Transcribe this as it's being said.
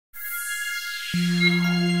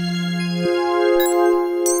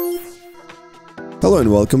Hello and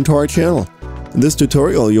welcome to our channel. In this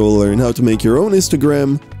tutorial you will learn how to make your own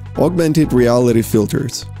Instagram augmented reality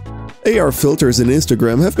filters. AR filters in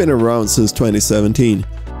Instagram have been around since 2017.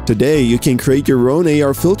 Today you can create your own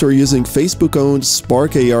AR filter using Facebook-owned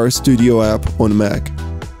Spark AR Studio app on Mac.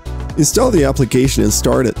 Install the application and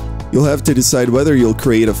start it. You'll have to decide whether you'll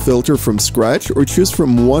create a filter from scratch or choose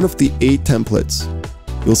from one of the 8 templates.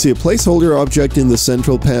 You'll see a placeholder object in the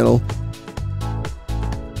central panel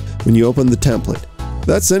when you open the template.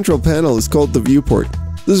 That central panel is called the Viewport.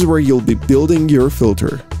 This is where you'll be building your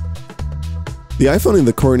filter. The iPhone in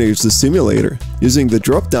the corner is the simulator. Using the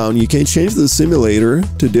drop-down, you can change the simulator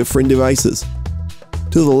to different devices.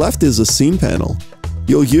 To the left is the scene panel.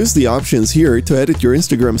 You'll use the options here to edit your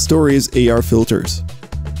Instagram stories AR filters.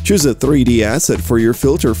 Choose a 3D asset for your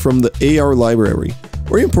filter from the AR library,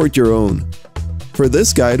 or import your own. For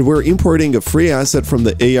this guide, we're importing a free asset from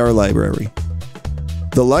the AR library.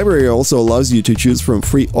 The library also allows you to choose from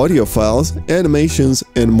free audio files, animations,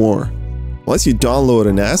 and more. Once you download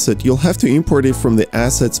an asset, you'll have to import it from the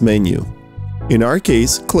Assets menu. In our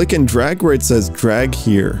case, click and drag where it says Drag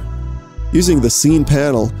Here. Using the Scene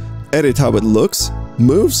panel, edit how it looks,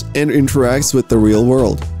 moves, and interacts with the real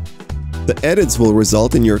world. The edits will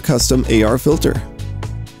result in your custom AR filter.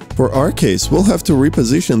 For our case, we'll have to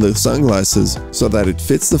reposition the sunglasses so that it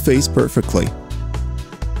fits the face perfectly.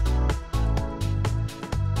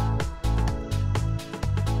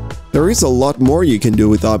 There is a lot more you can do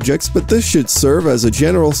with objects, but this should serve as a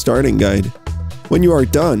general starting guide. When you are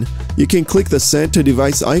done, you can click the Send to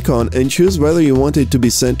Device icon and choose whether you want it to be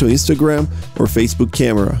sent to Instagram or Facebook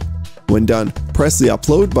camera. When done, press the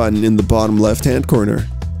Upload button in the bottom left-hand corner.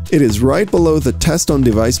 It is right below the Test on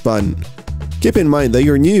Device button. Keep in mind that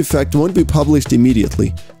your new effect won't be published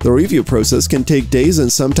immediately. The review process can take days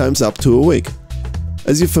and sometimes up to a week.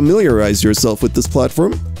 As you familiarize yourself with this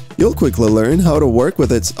platform, you'll quickly learn how to work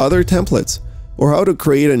with its other templates, or how to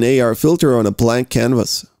create an AR filter on a blank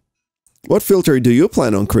canvas. What filter do you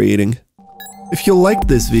plan on creating? If you liked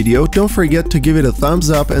this video, don't forget to give it a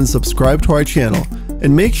thumbs up and subscribe to our channel,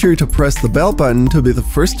 and make sure to press the bell button to be the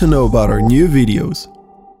first to know about our new videos.